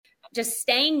just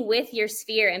staying with your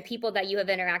sphere and people that you have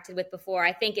interacted with before,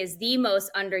 I think is the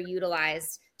most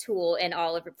underutilized tool in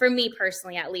all of it, for me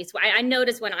personally, at least. I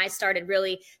noticed when I started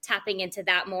really tapping into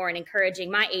that more and encouraging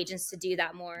my agents to do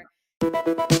that more.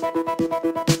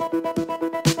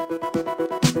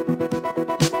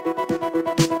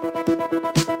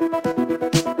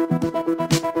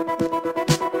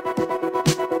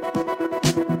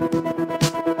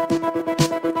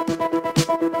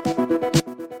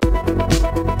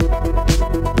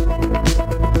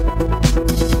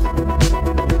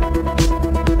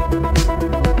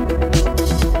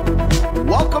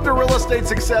 Real Estate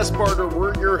Success Partner.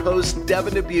 We're your hosts,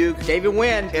 Devin Dubuque, David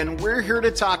Wynn, and we're here to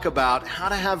talk about how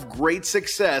to have great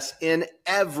success in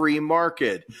every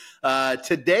market.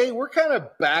 Today, we're kind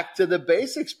of back to the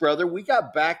basics, brother. We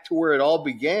got back to where it all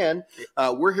began.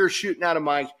 We're here shooting out of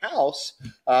my house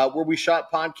where we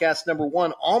shot podcast number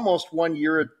 1 almost 1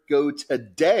 year ago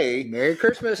today. Merry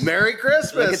Christmas. Merry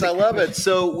Christmas. I love it.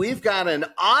 So we've got an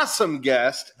awesome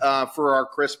guest for our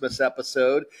Christmas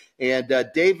episode. And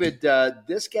David,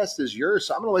 this guest is yours.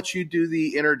 So I'm going to let you do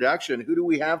the introduction. Who do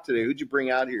we have today? Who'd you bring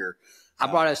out here? I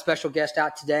brought a special guest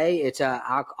out today. It's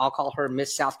I'll call her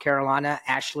Miss South Carolina,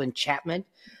 Ashlynne Chapman.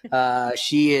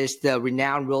 She is the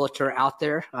renowned realtor out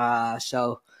there.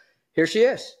 So here she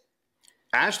is.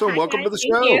 Ashlynne, welcome to the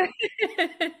show.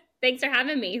 Thanks for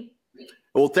having me.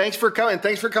 Well, thanks for coming.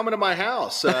 Thanks for coming to my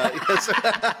house.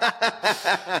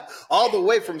 All the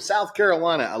way from South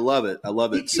Carolina. I love it. I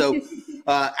love it. So,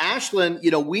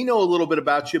 Ashlynne, we know a little bit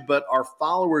about you, but our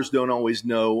followers don't always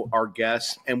know our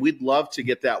guests, and we'd love to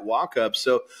get that walk up.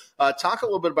 So, talk a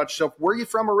little bit about yourself. Where are you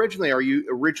from originally? Are you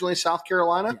originally South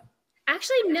Carolina?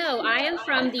 Actually, no, I am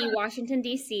from the Washington,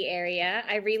 D.C. area.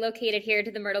 I relocated here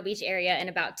to the Myrtle Beach area in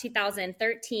about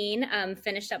 2013,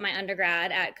 finished up my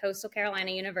undergrad at Coastal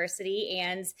Carolina University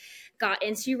and got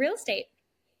into real estate.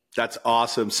 That's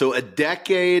awesome. So a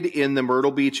decade in the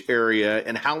Myrtle Beach area.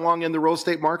 And how long in the real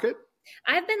estate market?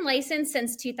 I've been licensed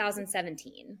since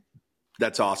 2017.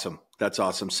 That's awesome. That's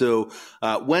awesome. So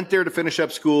went there to finish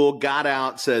up school, got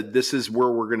out, said, this is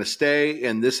where we're going to stay.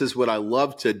 And this is what I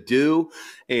love to do.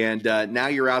 And now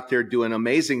you're out there doing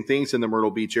amazing things in the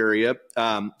Myrtle Beach area.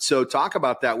 So talk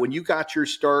about that. When you got your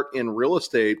start in real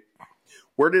estate,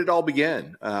 where did it all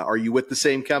begin? Are you with the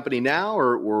same company now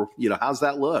or how's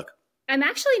that look? I'm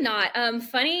actually not.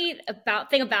 Funny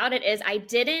thing about it is I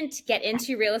didn't get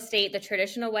into real estate the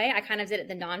traditional way. I kind of did it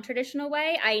the non-traditional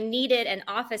way. I needed an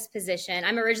office position.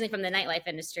 I'm originally from the nightlife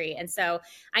industry. And so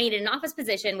I needed an office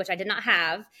position, which I did not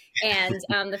have. And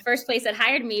the first place that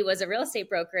hired me was a real estate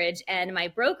brokerage. And my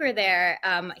broker there,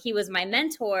 he was my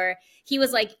mentor. He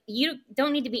was like, you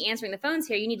don't need to be answering the phones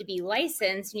here. You need to be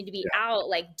licensed. You need to be out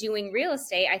like doing real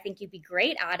estate. I think you'd be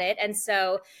great at it. And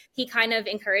so he kind of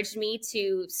encouraged me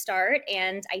to start.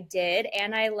 And I did,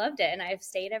 and I loved it, and I've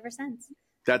stayed ever since.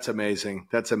 That's amazing.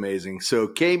 That's amazing. So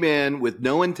came in with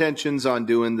no intentions on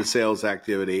doing the sales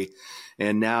activity,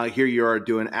 and now here you are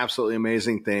doing absolutely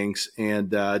amazing things.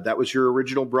 And that was your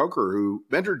original broker who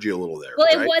mentored you a little there. Well,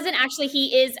 right? It wasn't actually.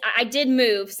 I did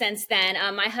move since then.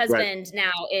 My husband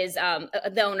now is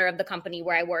the owner of the company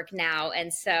where I work now.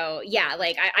 And so, yeah,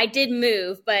 like I did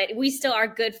move, but we still are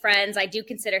good friends. I do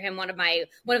consider him one of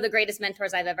the greatest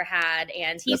mentors I've ever had.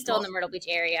 And he's still in the Myrtle Beach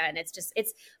area. And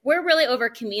we're really over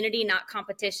community, not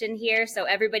competition here. So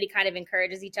everybody kind of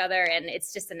encourages each other, and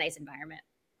it's just a nice environment.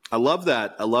 I love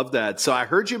that. I love that. So I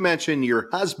heard you mention your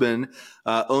husband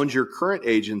owns your current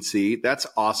agency. That's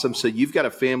awesome. So you've got a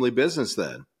family business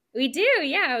then. We do.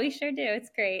 Yeah, we sure do. It's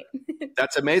great.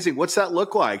 That's amazing. What's that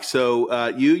look like? So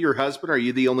your husband, are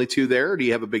you the only two there? Or do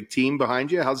you have a big team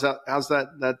behind you? How's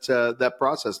that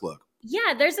process look?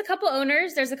 Yeah, there's a couple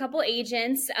owners, there's a couple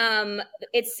agents.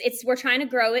 We're trying to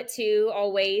grow it too,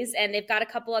 always. And they've got a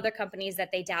couple other companies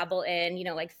that they dabble in,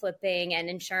 like flipping and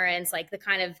insurance, like the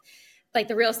kind of like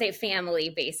the real estate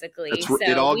family, basically.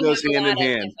 It all goes hand in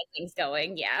hand. Things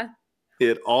going, yeah.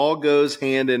 It all goes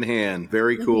hand in hand.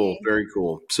 Very cool. Mm-hmm. Very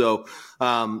cool. So,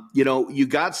 you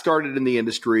got started in the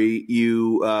industry.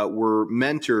 You were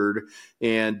mentored.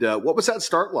 And what was that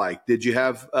start like? Did you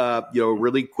have, a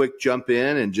really quick jump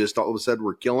in and just all of a sudden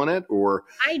we're killing it? Or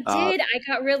I did. I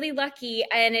got really lucky.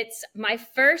 And it's my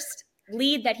first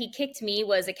lead that he kicked me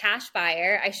was a cash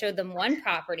buyer. I showed them one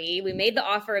property. We made the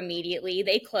offer immediately.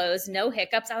 They closed, no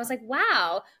hiccups. I was like,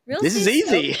 wow, this is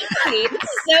easy. This is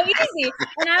so easy.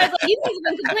 And I was like, you guys have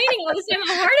been complaining all this time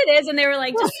how hard it is. And they were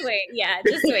like, just wait. Yeah,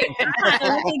 just wait. It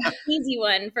was an easy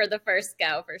one for the first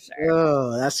go for sure.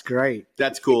 Oh, that's great.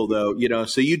 That's cool though.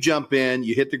 So you jump in,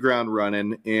 you hit the ground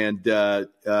running. And, I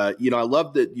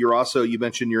love that you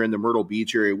mentioned you're in the Myrtle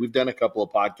Beach area. We've done a couple of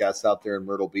podcasts out there in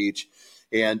Myrtle Beach.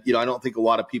 And, I don't think a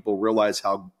lot of people realize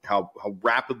how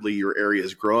rapidly your area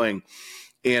is growing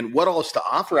and what all is to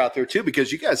offer out there too,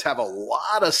 because you guys have a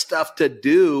lot of stuff to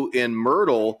do in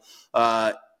Myrtle.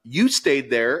 You stayed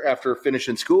there after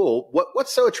finishing school.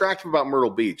 What's so attractive about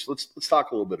Myrtle Beach? Let's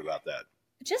talk a little bit about that.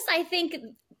 Just, I think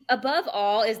above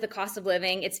all is the cost of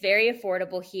living. It's very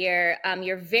affordable here.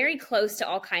 You're very close to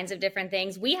all kinds of different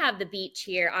things. We have the beach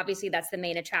here. Obviously, that's the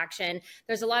main attraction.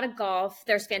 There's a lot of golf.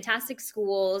 There's fantastic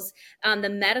schools. The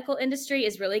medical industry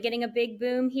is really getting a big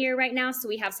boom here right now. So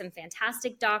we have some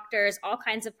fantastic doctors, all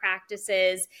kinds of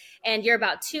practices. And you're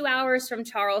about 2 hours from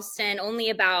Charleston,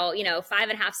 only about,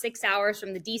 5.5, 6 hours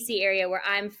from the DC area where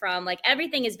I'm from. Like,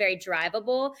 everything is very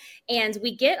drivable. And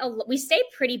we stay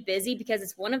pretty busy because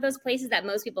it's one of those places that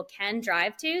most people can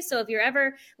drive to. So if you're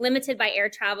ever limited by air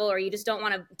travel or you just don't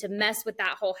want to mess with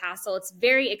that whole hassle, it's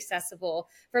very accessible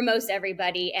for most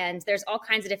everybody. And there's all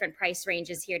kinds of different price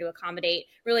ranges here to accommodate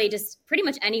really just pretty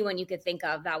much anyone you could think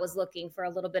of that was looking for a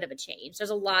little bit of a change.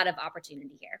 There's a lot of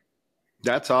opportunity here.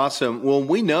 That's awesome. Well,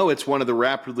 we know it's one of the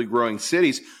rapidly growing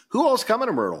cities. Who else coming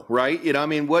to Myrtle, right?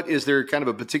 What is there kind of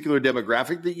a particular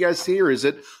demographic that you guys see, or is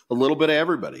it a little bit of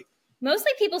everybody?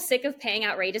 Mostly people sick of paying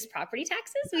outrageous property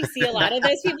taxes. We see a lot of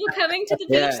those people coming to the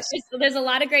beach. Yes. There's a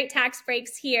lot of great tax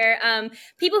breaks here.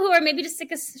 People who are maybe just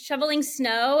sick of shoveling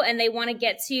snow and they want to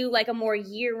get to like a more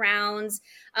year-round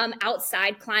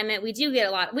outside climate. We do get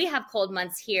a lot. We have cold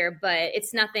months here, but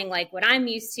it's nothing like what I'm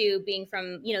used to being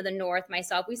from, the north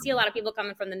myself. We see a lot of people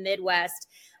coming from the Midwest,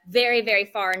 very, very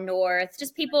far north.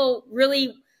 Just people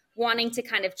really wanting to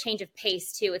kind of change of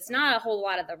pace too. It's not a whole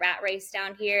lot of the rat race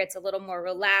down here. It's a little more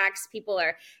relaxed. People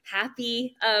are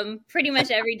happy pretty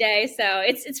much every day. So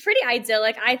it's pretty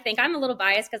idyllic. I think I'm a little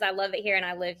biased because I love it here and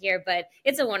I live here, but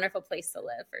it's a wonderful place to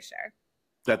live for sure.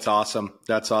 That's awesome.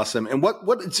 That's awesome. And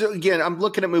so again, I'm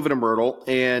looking at moving to Myrtle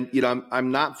and,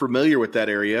 I'm not familiar with that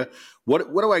area.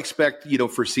 What do I expect,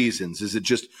 for seasons? Is it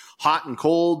just hot and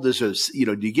cold? Do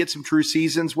you get some true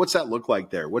seasons? What's that look like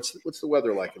there? What's the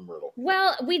weather like in Myrtle?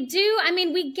 Well, we do.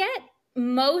 We get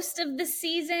most of the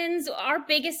seasons. Our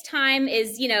biggest time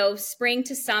is, spring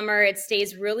to summer. It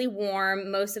stays really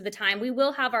warm most of the time. We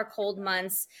will have our cold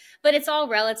months, but it's all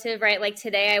relative, right? Like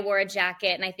today I wore a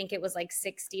jacket and I think it was like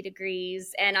 60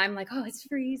 degrees and I'm like, oh, it's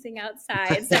freezing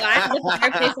outside. So I had the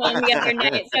fireplace on the other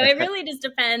night. So it really just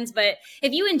depends. But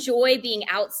if you enjoy being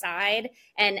outside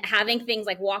and having things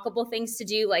like walkable things to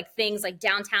do, like things like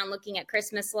downtown looking at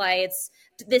Christmas lights,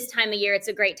 this time of year, it's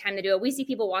a great time to do it. We see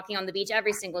people walking on the beach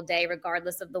every single day,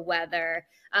 regardless of the weather.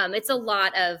 It's a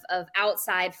lot of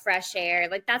outside fresh air.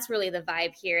 Like that's really the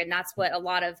vibe here. And that's what a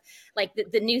lot of like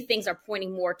the new things are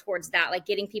pointing more towards that, like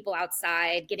getting people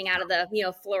outside, getting out of the,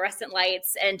 fluorescent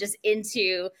lights and just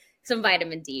into some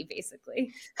vitamin D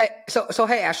basically. Hey, so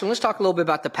hey, Ashlynne, let's talk a little bit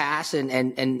about the past and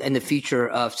the future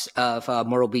of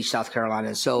Myrtle Beach, South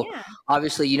Carolina. So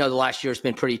obviously, the last year has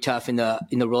been pretty tough in the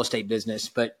real estate business,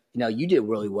 but you did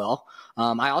really well.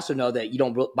 I also know that you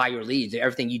don't buy your leads.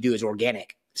 Everything you do is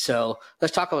organic. So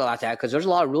let's talk about that because there's a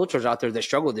lot of realtors out there that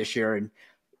struggled this year, and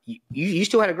you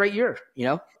still had a great year.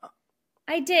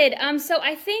 I did. So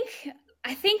I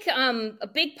think a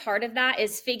big part of that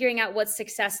is figuring out what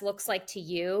success looks like to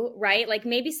you, right? Like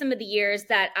maybe some of the years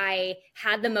that I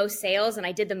had the most sales and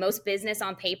I did the most business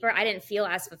on paper, I didn't feel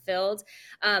as fulfilled.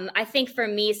 I think for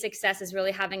me, success is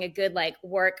really having a good like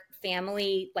work,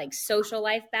 family, like social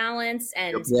life balance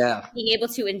and being able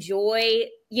to enjoy,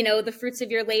 the fruits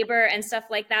of your labor and stuff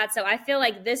like that. So I feel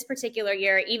like this particular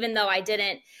year, even though I've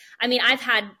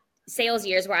had sales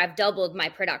years where I've doubled my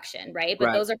production, right?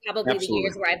 But those are probably the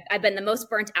years where I've been the most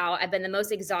burnt out. I've been the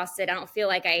most exhausted. I don't feel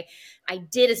like I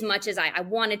did as much as I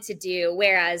wanted to do.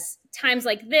 Whereas times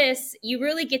like this, you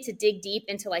really get to dig deep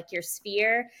into like your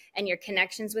sphere and your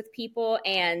connections with people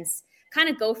and kind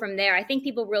of go from there. I think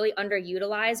people really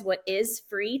underutilize what is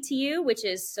free to you, which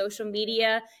is social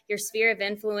media, your sphere of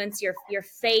influence, your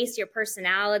face, your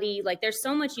personality. Like there's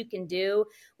so much you can do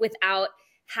without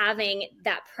having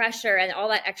that pressure and all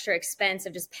that extra expense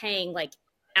of just paying like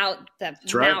out the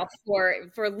mouth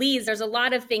for leads. There's a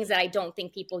lot of things that I don't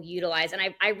think people utilize. And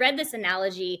I read this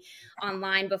analogy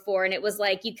online before, and it was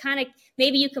like,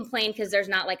 maybe you complain because there's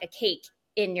not like a cake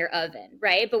in your oven,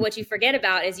 right? But what you forget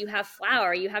about is you have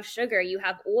flour, you have sugar, you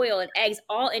have oil and eggs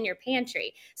all in your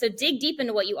pantry. So dig deep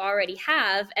into what you already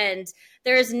have. And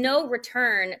there is no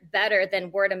return better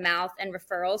than word of mouth and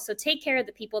referrals. So take care of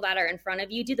the people that are in front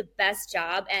of you, do the best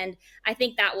job. And I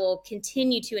think that will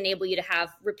continue to enable you to have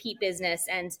repeat business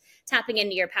and tapping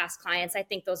into your past clients. I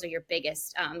think those are your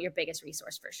biggest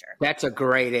resource for sure. That's a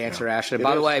great answer, Ashlynne.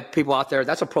 By the way, people out there,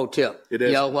 that's a pro tip. It is.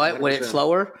 You know what? 100%. When it's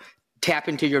slower, tap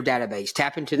into your database,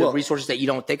 tap into the resources that you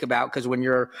don't think about, because when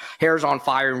your hair's on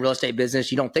fire in real estate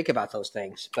business, you don't think about those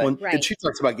things. But and she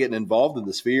talks about getting involved in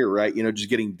the sphere, right? Just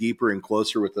getting deeper and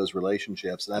closer with those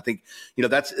relationships. And I think,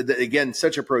 that's, again,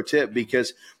 such a pro tip,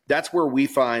 because that's where we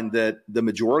find that the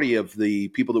majority of the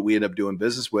people that we end up doing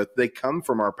business with, they come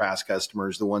from our past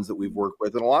customers, the ones that we've worked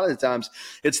with. And a lot of the times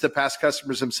it's the past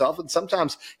customers themselves. And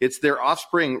sometimes it's their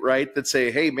offspring, right? That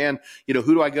say, hey, man, who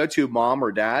do I go to, mom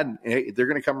or dad? And, hey, they're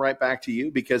going to come right back to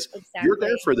you because you're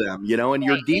there for them, and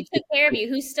you're deep. Who took care of you?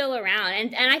 Who's still around?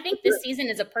 And I think this season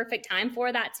is a perfect time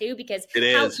for that too, because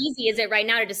how easy is it right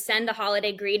now to just send a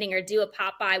holiday greeting or do a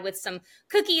pop by with some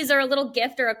cookies or a little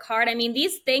gift or a card? I mean,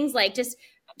 these things, like just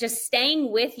staying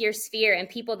with your sphere and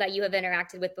people that you have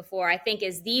interacted with before, I think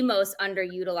is the most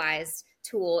underutilized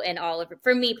tool in all of it,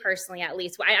 for me personally, at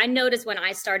least. I noticed when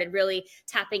I started really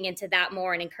tapping into that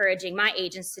more and encouraging my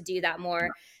agents to do that more.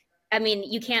 I mean,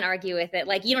 you can't argue with it.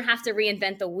 Like, you don't have to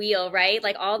reinvent the wheel, right?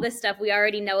 Like, all this stuff, we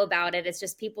already know about it. It's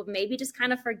just people maybe just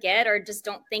kind of forget or just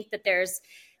don't think that there's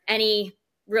any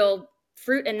real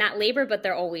fruit in that labor, but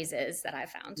there always is, that I've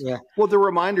found. Yeah. Well, the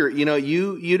reminder,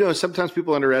 sometimes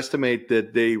people underestimate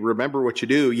that they remember what you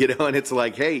do, and it's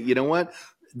like, hey, you know what?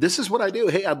 This is what I do.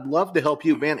 Hey, I'd love to help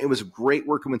you, man. It was great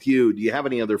working with you. Do you have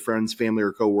any other friends, family,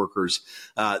 or coworkers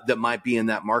that might be in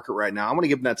that market right now? I want to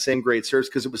give them that same great service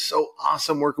because it was so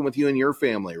awesome working with you and your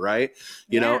family, right?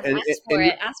 Ask for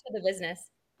it. Ask for the business.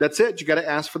 That's it. You got to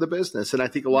ask for the business. And I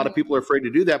think a lot of people are afraid to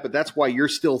do that, but that's why you're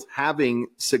still having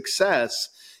success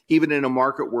even in a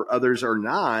market where others are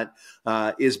not,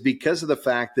 is because of the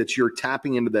fact that you're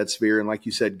tapping into that sphere and, like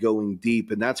you said, going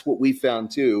deep. And that's what we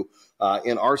found too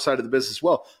in our side of the business as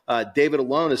well. David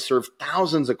alone has served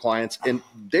thousands of clients. And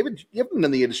David, you haven't been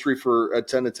in the industry for a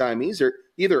ton of time either.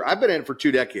 I've been in it for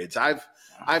 2 decades. I've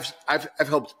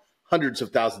helped hundreds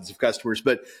of thousands of customers,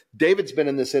 but David's been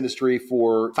in this industry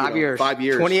for 5 years. 5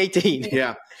 years. 2018.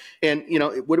 Yeah. And,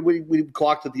 what did we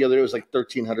clocked it the other day? It was like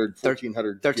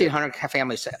 1,300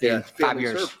 families in 5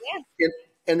 years. Yeah.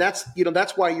 And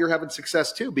that's why you're having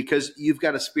success too, because you've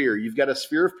got a sphere. You've got a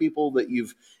sphere of people that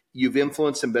you've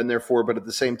influenced and been there for, but at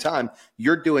the same time,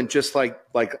 you're doing just like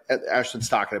Ashlynne's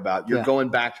talking about. You're going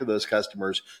back to those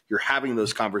customers. You're having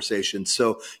those conversations.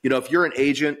 So, if you're an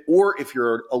agent or if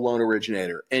you're a loan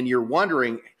originator and you're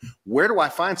wondering, where do I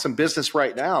find some business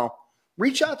right now?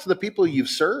 Reach out to the people you've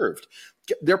served.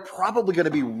 They're probably going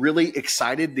to be really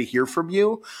excited to hear from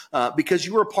you because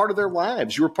you were a part of their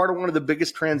lives. You were part of one of the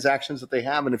biggest transactions that they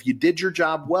have. And if you did your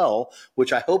job well,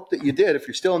 which I hope that you did, if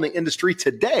you're still in the industry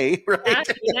today, right?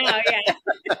 Yeah.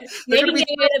 Maybe get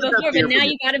away with it before, but now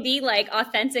you got to be like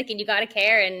authentic and you got to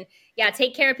care and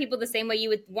take care of people the same way you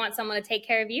would want someone to take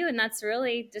care of you. And that's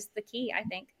really just the key, I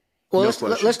think. Well,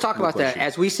 let's talk about that.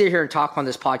 As we sit here and talk on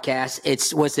this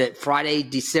podcast, was it Friday,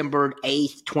 December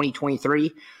 8th,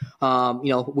 2023?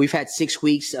 We've had 6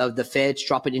 weeks of the Feds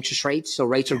dropping interest rates. So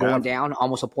rates are going down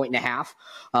almost 1.5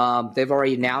 points. They've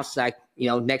already announced that,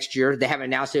 next year, they haven't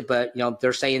announced it, but,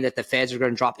 they're saying that the Feds are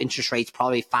going to drop interest rates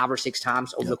probably 5 or 6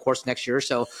 times over the course of next year.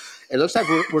 So it looks like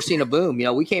we're seeing a boom.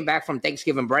 We came back from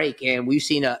Thanksgiving break and we've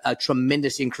seen a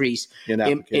tremendous increase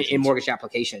in mortgage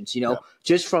applications,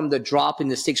 just from the drop in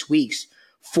the 6 weeks.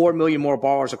 4 million more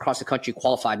borrowers across the country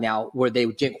qualified now where they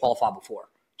didn't qualify before,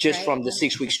 just from the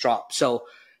 6 weeks drop. So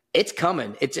it's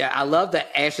coming. I love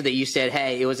the answer that you said.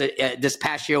 Hey, it was this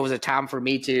past year was a time for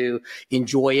me to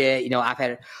enjoy it. I've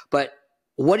had it, but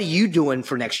what are you doing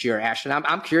for next year, Ashlynne?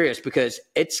 I'm curious because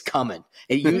it's coming.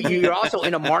 And you're also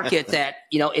in a market that,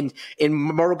 in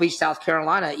Myrtle Beach, South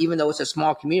Carolina, even though it's a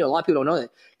small community, a lot of people don't know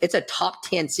that it's a top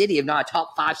 10 city, if not a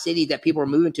top 5 city that people are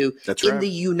moving to the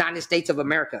United States of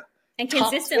America. And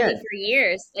consistently for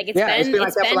years. Like it's been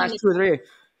like that for the last 2 or 3 years.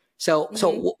 So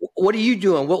what are you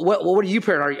doing? What are you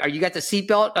preparing? Are you got the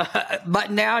seatbelt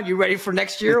button now? You ready for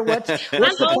next year? What's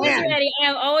the plan? Ready.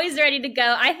 I'm always ready to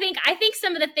go. I think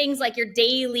some of the things like your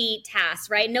daily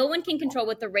tasks, right? No one can control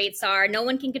what the rates are. No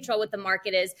one can control what the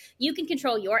market is. You can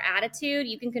control your attitude.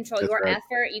 You can control your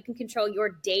effort. You can control your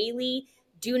daily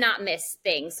do not miss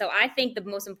things. So I think the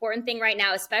most important thing right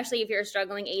now, especially if you're a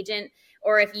struggling agent,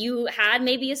 or if you had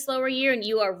maybe a slower year and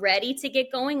you are ready to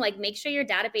get going, like make sure your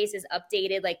database is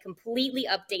updated, like completely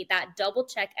update that, double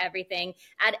check everything,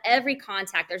 add every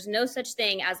contact. There's no such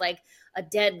thing as like a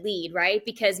dead lead, right?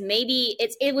 Because maybe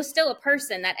it was still a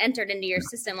person that entered into your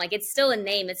system. Like it's still a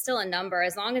name, it's still a number,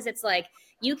 as long as it's like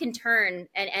you can turn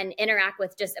and interact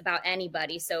with just about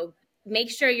anybody. So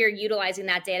make sure you're utilizing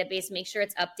that database, make sure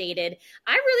it's updated.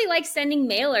 I really like sending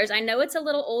mailers. I know it's a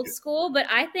little old school, but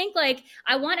I think like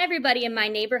I want everybody in my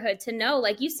neighborhood to know,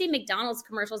 like you see McDonald's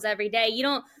commercials every day. You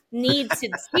don't need to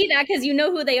see that because you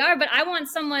know who they are, but I don't want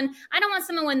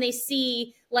someone when they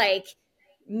see like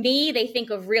me, they think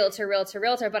of realtor,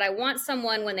 but I want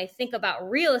someone when they think about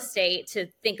real estate to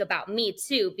think about me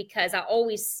too, because I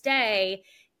always stay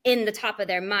in the top of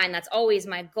their mind. That's always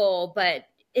my goal. But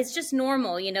it's just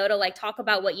normal, to like talk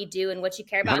about what you do and what you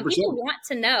care about. 100%. And people want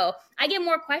to know. I get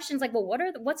more questions like, well,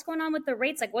 what's going on with the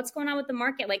rates? Like, what's going on with the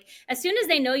market? Like, as soon as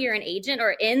they know you're an agent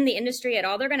or in the industry at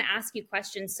all, they're going to ask you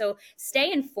questions. So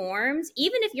stay informed,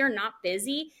 even if you're not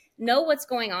busy. Know what's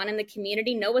going on in the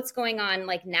community, know what's going on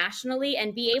like nationally,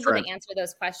 and be able to answer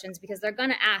those questions, because they're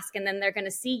going to ask, and then they're going to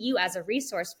see you as a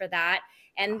resource for that,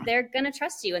 and they're going to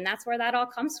trust you. And that's where that all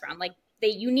comes from. Like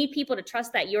you need people to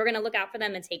trust that you're going to look out for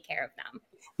them and take care of them.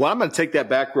 Well, I'm going to take that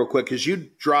back real quick because you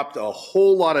dropped a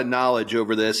whole lot of knowledge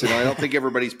over this, and I don't think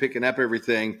everybody's picking up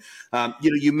everything.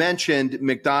 You mentioned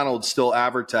McDonald's still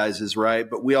advertises, right?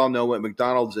 But we all know what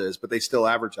McDonald's is, but they still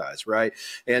advertise, right?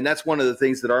 And that's one of the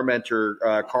things that our mentor,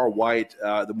 Carl White,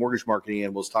 the mortgage marketing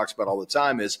analyst, talks about all the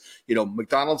time is,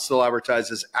 McDonald's still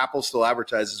advertises, Apple still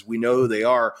advertises. We know who they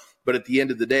are. But at the end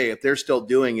of the day, if they're still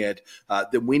doing it,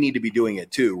 then we need to be doing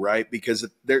it too, right? Because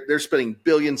they're spending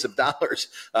billions of dollars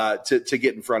to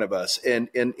get in front of us, and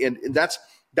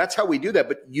that's how we do that.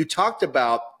 But you talked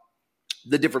about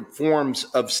the different forms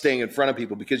of staying in front of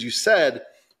people, because you said,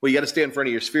 well, you got to stay in front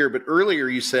of your sphere. But earlier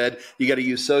you said you got to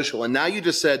use social, and now you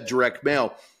just said direct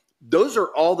mail. Those are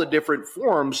all the different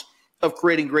forms of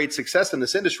creating great success in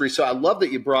this industry. So I love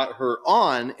that you brought her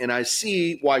on, and I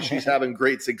see why she's having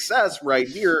great success right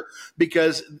here,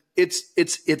 because it's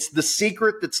the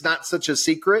secret that's not such a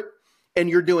secret. And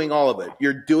you're doing all of it.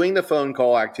 You're doing the phone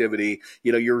call activity.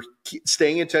 You're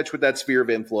staying in touch with that sphere of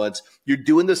influence. You're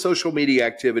doing the social media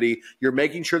activity. You're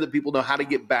making sure that people know how to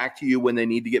get back to you when they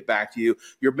need to get back to you.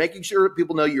 You're making sure that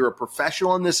people know you're a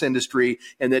professional in this industry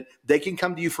and that they can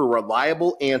come to you for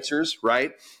reliable answers,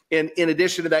 right? And in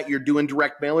addition to that, you're doing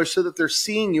direct mailers so that they're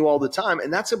seeing you all the time.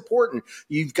 And that's important.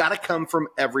 You've got to come from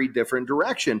every different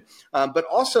direction. But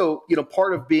also,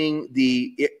 part of being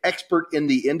the expert in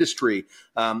the industry,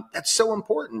 that's so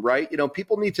important, right?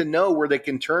 People need to know where they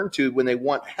can turn to when they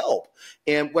want help.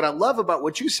 And what I love about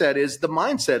what you said is the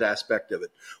mindset aspect of it.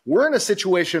 We're in a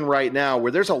situation right now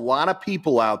where there's a lot of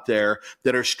people out there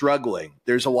that are struggling.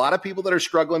 There's a lot of people that are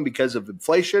struggling because of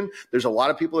inflation. There's a lot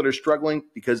of people that are struggling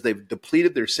because they've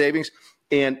depleted their savings.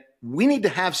 And we need to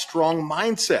have strong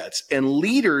mindsets, and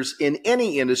leaders in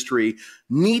any industry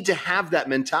need to have that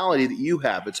mentality that you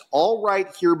have. It's all right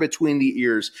here between the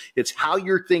ears. It's how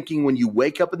you're thinking when you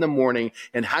wake up in the morning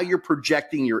and how you're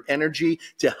projecting your energy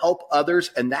to help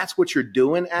others. And that's what you're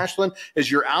doing, Ashlynne,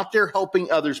 is you're out there helping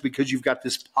others because you've got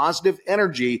this positive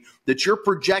energy that you're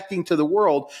projecting to the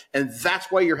world. And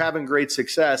that's why you're having great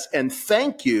success. And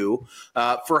thank you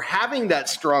for having that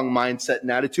strong mindset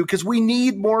and attitude, because we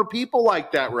need more people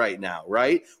like that right now,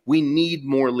 right? We need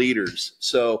more leaders.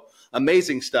 So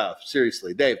amazing stuff.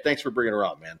 Seriously. Dave, thanks for bringing her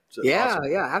on, man. Yeah, awesome.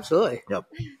 yeah, absolutely. Yep.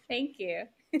 Thank you.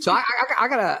 So I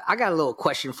got a little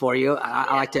question for you.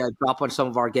 I like to drop on some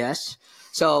of our guests.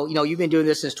 So, you've been doing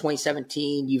this since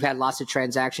 2017. You've had lots of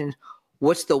transactions.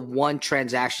 What's the one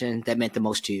transaction that meant the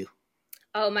most to you?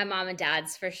 Oh, my mom and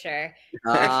dad's for sure.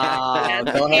 Yeah,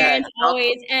 my parents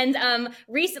always. And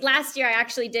last year I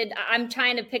actually I'm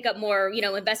trying to pick up more,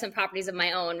 investment properties of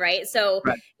my own, right? So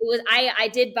It was I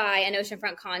did buy an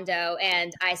oceanfront condo,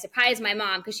 and I surprised my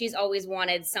mom because she's always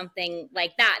wanted something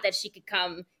like that she could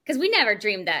come, because we never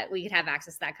dreamed that we could have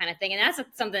access to that kind of thing. And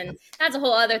that's a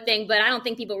whole other thing, but I don't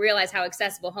think people realize how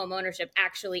accessible home ownership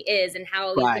actually is and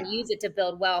how you can use it to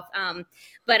build wealth.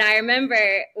 But I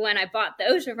remember when I bought the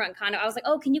oceanfront condo, I was like,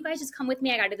 oh, can you guys just come with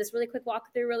me? I got to do this really quick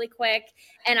walkthrough really quick.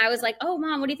 And I was like, oh,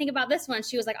 Mom, what do you think about this one?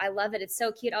 She was like, I love it. It's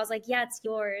so cute. I was like, yeah, it's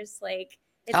yours. Like,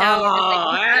 it's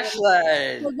ours.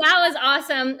 Ashlynne. So that was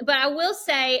awesome. But I will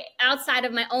say, outside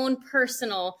of my own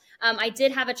personal, I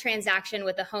did have a transaction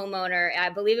with a homeowner. I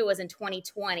believe it was in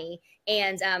 2020.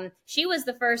 And she was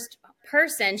the first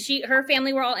person. Her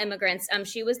family were all immigrants.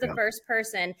 She was the first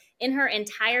person in her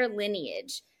entire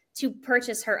lineage to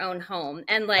purchase her own home.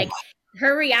 And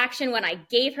her reaction when I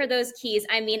gave her those keys,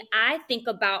 I think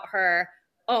about her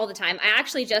all the time. I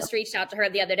actually just reached out to her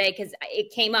the other day because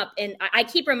it came up, and I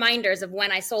keep reminders of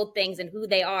when I sold things and who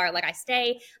they are.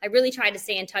 I really try to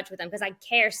stay in touch with them because I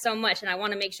care so much, and I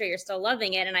want to make sure you're still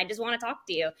loving it, and I just want to talk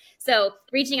to you. So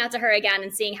reaching out to her again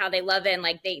and seeing how they love it,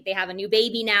 and they have a new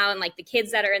baby now, and the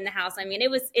kids that are in the house.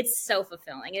 It's so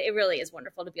fulfilling. It really is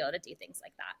wonderful to be able to do things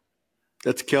like that.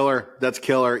 That's killer. That's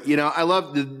killer. I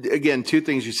love again, two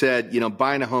things you said,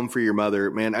 buying a home for your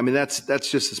mother, man. I mean, that's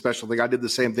just a special thing. I did the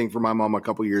same thing for my mom a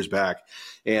couple years back.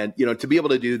 And, to be able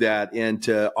to do that and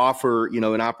to offer,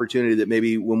 an opportunity that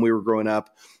maybe when we were growing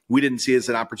up, we didn't see as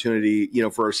an opportunity,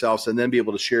 for ourselves, and then be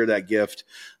able to share that gift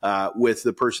with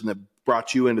the person that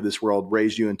brought you into this world,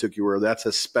 raised you and took you where. That's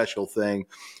a special thing.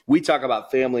 We talk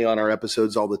about family on our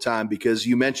episodes all the time because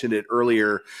you mentioned it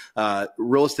earlier.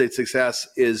 Real estate success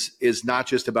is not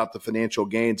just about the financial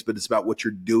gains, but it's about what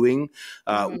you're doing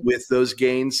with those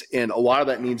gains. And a lot of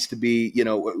that needs to be,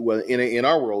 in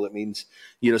our world, it means,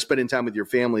 spending time with your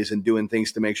families and doing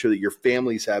things to make sure that your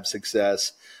families have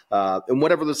success. And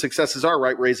whatever the successes are,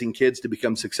 right? Raising kids to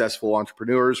become successful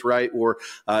entrepreneurs, right? Or,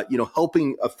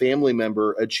 helping a family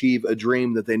member achieve a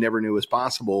dream that they never knew was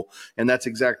possible. And that's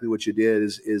exactly what you did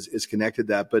is connected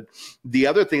that. But the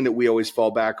other thing that we always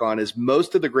fall back on is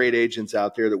most of the great agents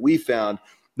out there that we found,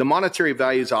 the monetary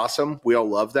value is awesome. We all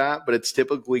love that, but it's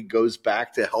typically goes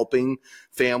back to helping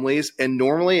families. And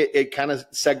normally it kind of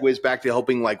segues back to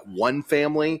helping like one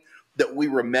family that we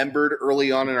remembered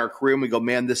early on in our career. And we go,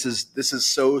 man, this is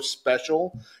so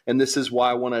special. And this is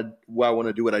why I want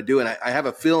to do what I do. And I have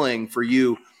a feeling for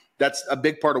you, that's a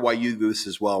big part of why you do this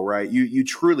as well, right? You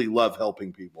truly love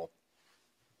helping people.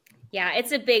 Yeah,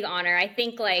 it's a big honor. I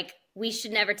think we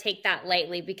should never take that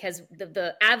lightly because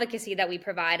the advocacy that we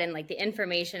provide and the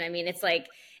information, I mean, it's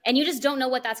and you just don't know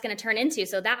what that's going to turn into.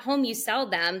 So that home you sell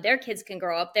them, their kids can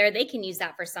grow up there. They can use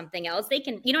that for something else. They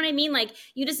can, you know what I mean?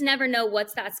 You just never know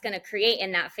that's going to create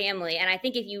in that family. And I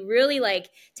think if you really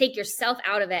take yourself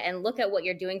out of it and look at what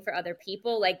you're doing for other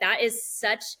people, that is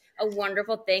such a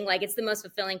wonderful thing. It's the most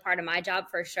fulfilling part of my job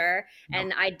for sure.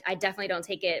 And I definitely don't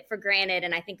take it for granted.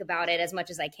 And I think about it as much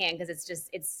as I can because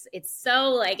it's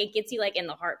so it gets you in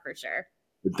the heart for sure.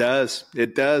 It does.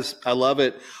 It does. I love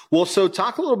it. Well, so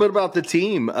talk a little bit about the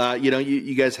team.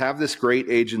 You guys have this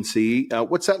great agency.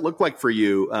 What's that look like for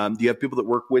you? Do you have people that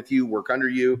work with you, work under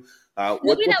you?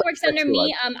 Nobody that works under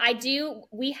me. I do.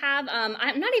 We have,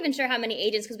 I'm not even sure how many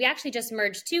agents because we actually just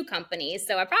merged two companies.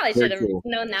 So I probably should have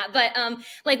known that.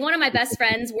 But one of my best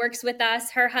friends works with us.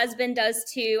 Her husband does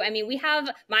too. I mean,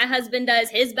 my husband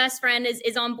does, his best friend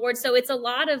is on board. So it's a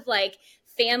lot of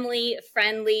family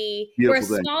friendly. We're a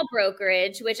small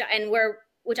brokerage, which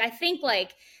I think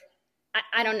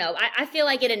I don't know. I feel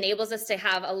like it enables us to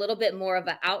have a little bit more of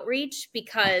an outreach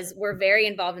because we're very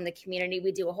involved in the community.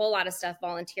 We do a whole lot of stuff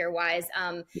volunteer wise.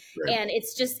 And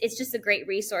it's just a great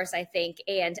resource, I think.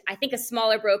 And I think a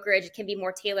smaller brokerage can be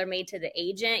more tailor made to the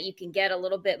agent. You can get a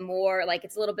little bit more,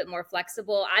 it's a little bit more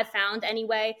flexible. I've found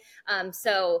anyway.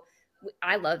 So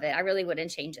I love it. I really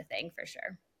wouldn't change a thing for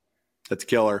sure. That's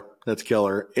killer. That's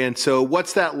killer. And so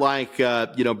what's that like,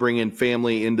 bringing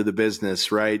family into the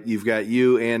business, right? You've got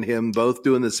you and him both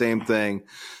doing the same thing.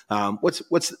 What's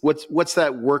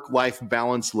that work-life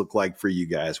balance look like for you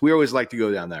guys? We always like to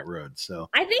go down that road. So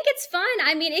I think it's fun.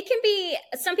 I mean, it can be,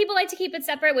 some people like to keep it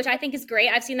separate, which I think is great.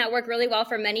 I've seen that work really well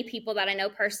for many people that I know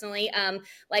personally.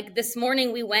 This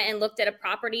morning we went and looked at a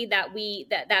property that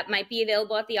might be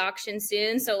available at the auction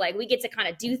soon. So we get to kind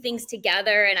of do things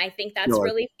together. And I think that's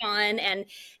really fun. And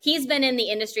he's been in the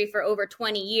industry for over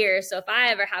 20 years. So if I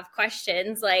ever have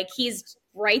questions, he's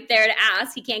right there to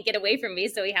ask. He can't get away from me,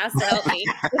 so he has to help me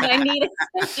if I need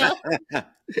it.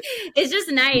 It's just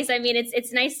nice. I mean,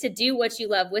 it's nice to do what you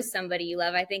love with somebody you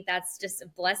love. I think that's just a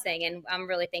blessing, and I'm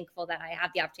really thankful that I have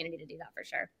the opportunity to do that for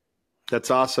sure. That's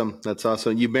awesome. That's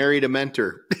awesome. You married a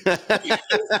mentor.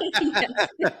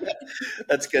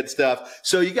 That's good stuff.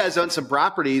 So you guys own some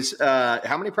properties.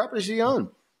 How many properties do you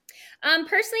own?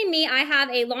 Personally, me, I have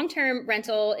a long-term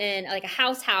rental in a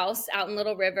house out in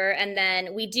Little River. And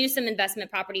then we do some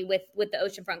investment property with the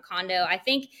oceanfront condo. I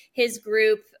think his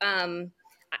group, I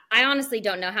honestly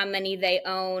don't know how many they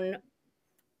own.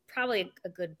 Probably a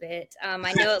good bit.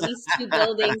 I know at least 2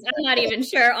 buildings. I'm not even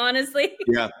sure, honestly.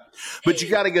 Yeah. But you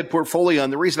got a good portfolio.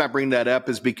 And the reason I bring that up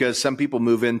is because some people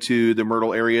move into the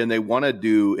Myrtle area and they want to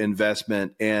do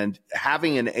investment, and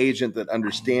having an agent that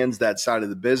understands that side of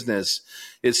the business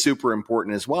is super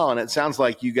important as well. And it sounds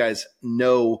like you guys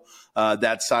know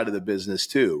that side of the business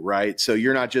too, right? So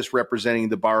you're not just representing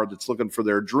the borrower that's looking for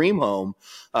their dream home,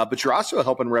 but you're also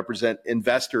helping represent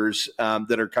investors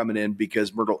that are coming in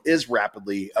because Myrtle is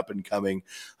rapidly up and coming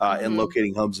and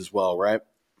locating homes as well, right?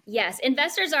 Yes,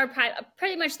 investors are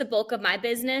pretty much the bulk of my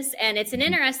business. And it's an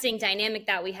interesting dynamic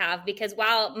that we have because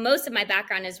while most of my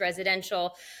background is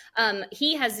residential,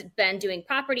 he has been doing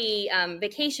property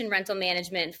vacation rental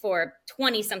management for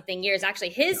 20 something years. Actually,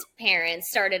 his parents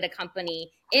started a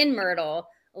company in Myrtle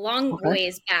long Okay.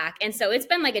 ways back. And so it's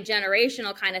been like a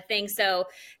generational kind of thing. So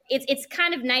it's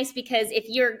kind of nice because if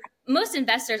you're most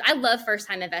investors, I love first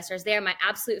time investors. They are my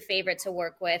absolute favorite to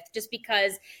work with just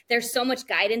because there's so much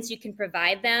guidance you can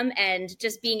provide them and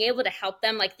just being able to help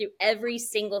them like through every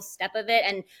single step of it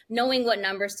and knowing what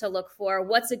numbers to look for,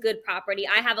 what's a good property.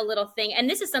 I have a little thing, and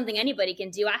this is something anybody can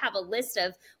do. I have a list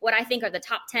of what I think are the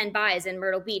top 10 buys in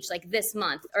Myrtle Beach, like this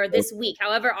month or this week,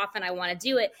 however often I want to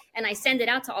do it. And I send it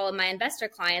out to all of my investor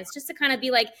clients just to kind of be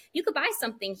like, you could buy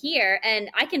something here and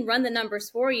I can run the numbers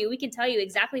for you. We can tell you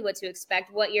exactly what to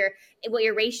expect, what your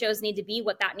ratios need to be,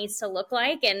 what that needs to look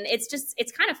like. And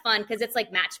it's kind of fun because it's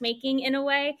like matchmaking in a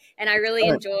way. And I really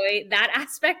enjoy that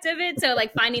aspect of it. So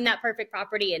like finding that perfect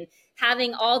property and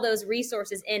having all those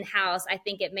resources in-house, I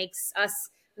think it makes us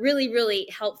really, really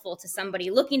helpful to somebody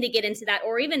looking to get into that,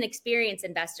 or even experienced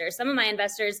investors. Some of my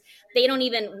investors, they don't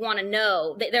even want to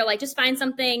know. They're like, just find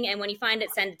something. And when you find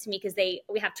it, send it to me because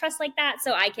we have trust like that.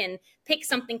 So I can pick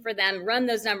something for them, run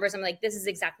those numbers. I'm like, this is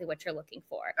exactly what you're looking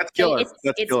for. That's killer.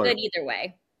 It's good either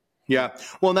way. Yeah.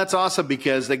 Well, and that's awesome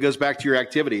because that goes back to your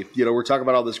activity. We're talking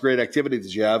about all this great activity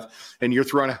that you have, and you're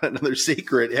throwing out another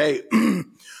secret. Hey,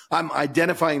 I'm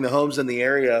identifying the homes in the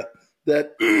area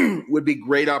that would be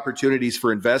great opportunities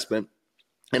for investment.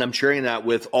 And I'm sharing that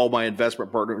with all my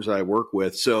investment partners that I work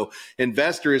with. So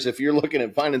investors, if you're looking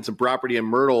at finding some property in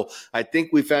Myrtle, I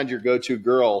think we found your go-to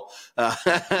girl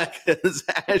because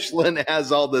Ashlynne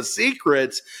has all the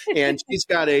secrets and she's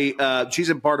got she's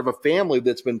a part of a family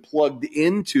that's been plugged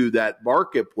into that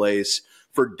marketplace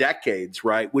for decades,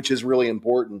 right? Which is really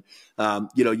important.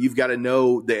 You've got to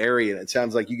know the area. And it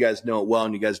sounds like you guys know it well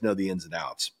and you guys know the ins and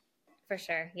outs. For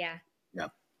sure. Yeah. Yeah.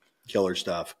 Killer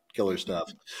stuff. Killer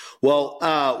stuff. Well,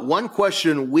 one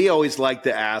question we always like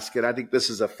to ask, and I think this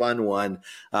is a fun one.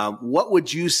 What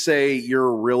would you say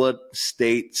your real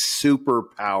estate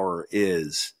superpower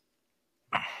is?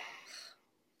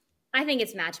 I think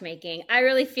it's matchmaking. I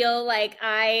really feel like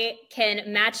I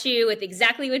can match you with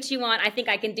exactly what you want. I think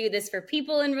I can do this for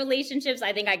people in relationships.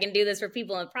 I think I can do this for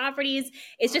people in properties.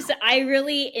 It's just, I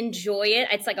really enjoy it.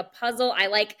 It's like a puzzle. I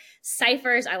like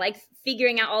ciphers. I like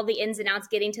figuring out all the ins and outs,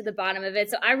 getting to the bottom of it.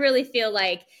 So I really feel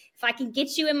like if I can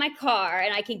get you in my car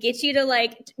and I can get you to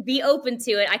like be open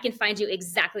to it, I can find you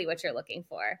exactly what you're looking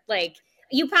for. Like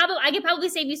I could probably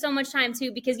save you so much time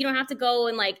too, because you don't have to go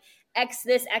and like X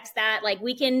this, X that. Like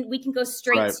we can go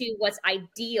straight to what's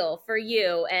ideal for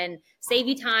you and save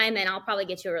you time. And I'll probably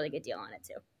get you a really good deal on it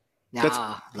too. That's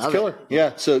killer.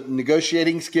 Yeah. So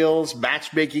negotiating skills,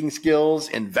 matchmaking skills,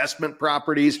 investment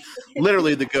properties,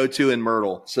 literally the go-to in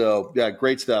Myrtle. So yeah,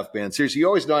 great stuff, man. Seriously, you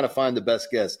always know how to find the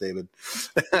best guests, David.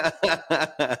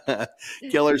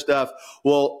 Killer stuff.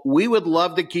 Well, we would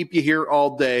love to keep you here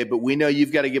all day, but we know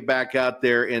you've got to get back out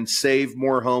there and save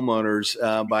more homeowners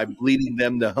by bleeding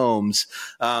them to homes.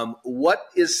 What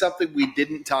is something we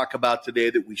didn't talk about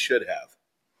today that we should have?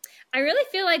 I really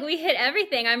feel like we hit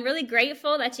everything. I'm really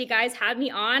grateful that you guys had me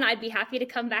on. I'd be happy to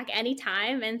come back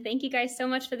anytime. And thank you guys so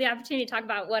much for the opportunity to talk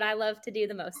about what I love to do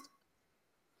the most.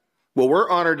 Well, we're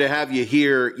honored to have you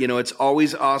here. It's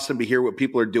always awesome to hear what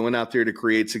people are doing out there to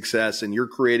create success, and you're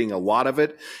creating a lot of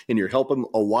it, and you're helping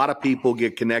a lot of people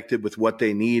get connected with what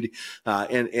they need,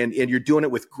 and you're doing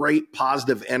it with great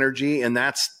positive energy, and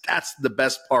that's the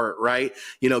best part, right?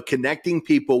 Connecting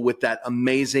people with that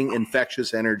amazing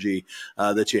infectious energy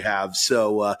that you have.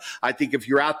 So I think if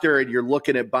you're out there and you're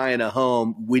looking at buying a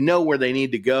home, we know where they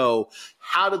need to go.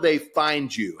 How do they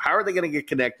find you? How are they going to get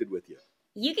connected with you?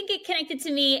 You can get connected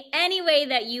to me any way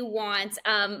that you want.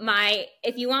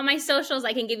 If you want my socials,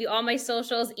 I can give you all my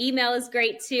socials. Email is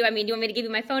great too. I mean, do you want me to give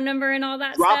you my phone number and all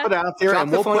that stuff? Drop it out there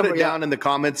and we'll put it down in the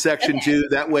comments section too.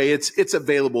 That way it's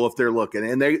available if they're looking,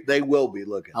 and they will be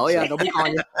looking. Oh yeah, they'll be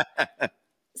calling you.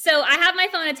 So I have my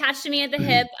phone attached to me at the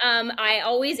hip. I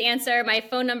always answer. My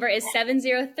phone number is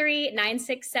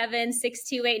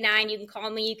 703-967-6289. You can call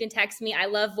me. You can text me. I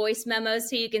love voice memos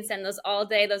too. You can send those all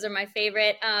day. Those are my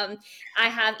favorite. I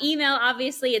have email.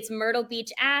 Obviously, it's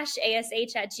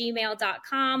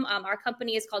myrtlebeachash@gmail.com. Our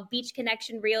company is called Beach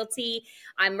Connection Realty.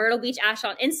 I'm Myrtle Beach Ash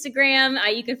on Instagram.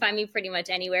 You can find me pretty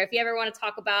much anywhere. If you ever want to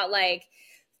talk about like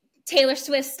Taylor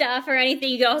Swift stuff or anything,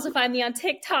 you can also find me on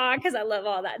TikTok because I love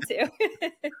all that too.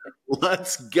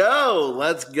 Let's go.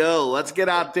 Let's get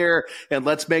out there and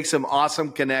let's make some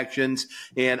awesome connections.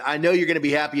 And I know you're going to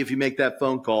be happy if you make that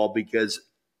phone call because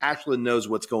Ashlynne knows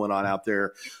what's going on out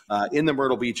there in the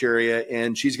Myrtle Beach area,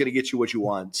 and she's going to get you what you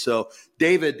want. So,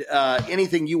 David,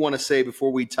 anything you want to say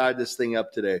before we tie this thing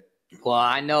up today? Well,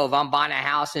 I know if I'm buying a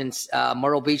house in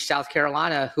Myrtle Beach, South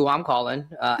Carolina, who I'm calling,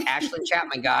 Ashlynne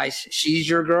Chapman, guys, she's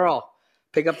your girl.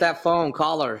 Pick up that phone,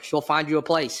 call her. She'll find you a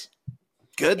place.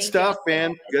 Good stuff,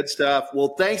 man. Good stuff. Well,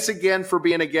 thanks again for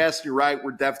being a guest. You're right.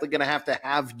 We're definitely going to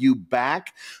have you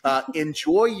back.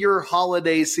 Enjoy your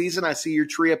holiday season. I see your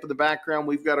tree up in the background.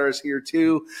 We've got ours here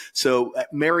too. So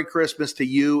Merry Christmas to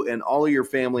you and all of your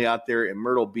family out there in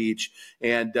Myrtle Beach.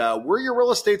 And we're your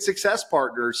real estate success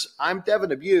partners. I'm Devin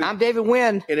Abute. I'm David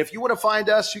Wynn. And if you want to find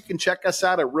us, you can check us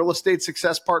out at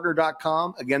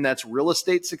realestatesuccesspartner.com. Again, that's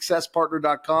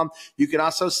realestatesuccesspartner.com. You can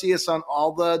also see us on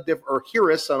all the or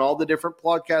hear us on all the different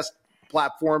podcast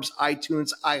platforms,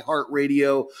 iTunes,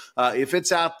 iHeartRadio. If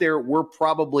it's out there, we're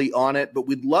probably on it, but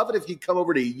we'd love it if you come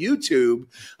over to YouTube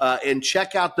and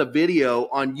check out the video.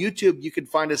 On YouTube, you can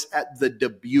find us at the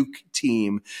Dubuque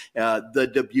Team.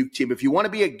 The Dubuque Team. If you want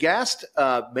to be a guest,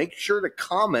 make sure to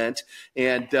comment,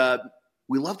 and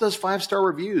we love those 5-star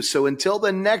reviews. So until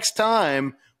the next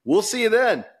time, we'll see you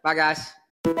then. Bye, guys.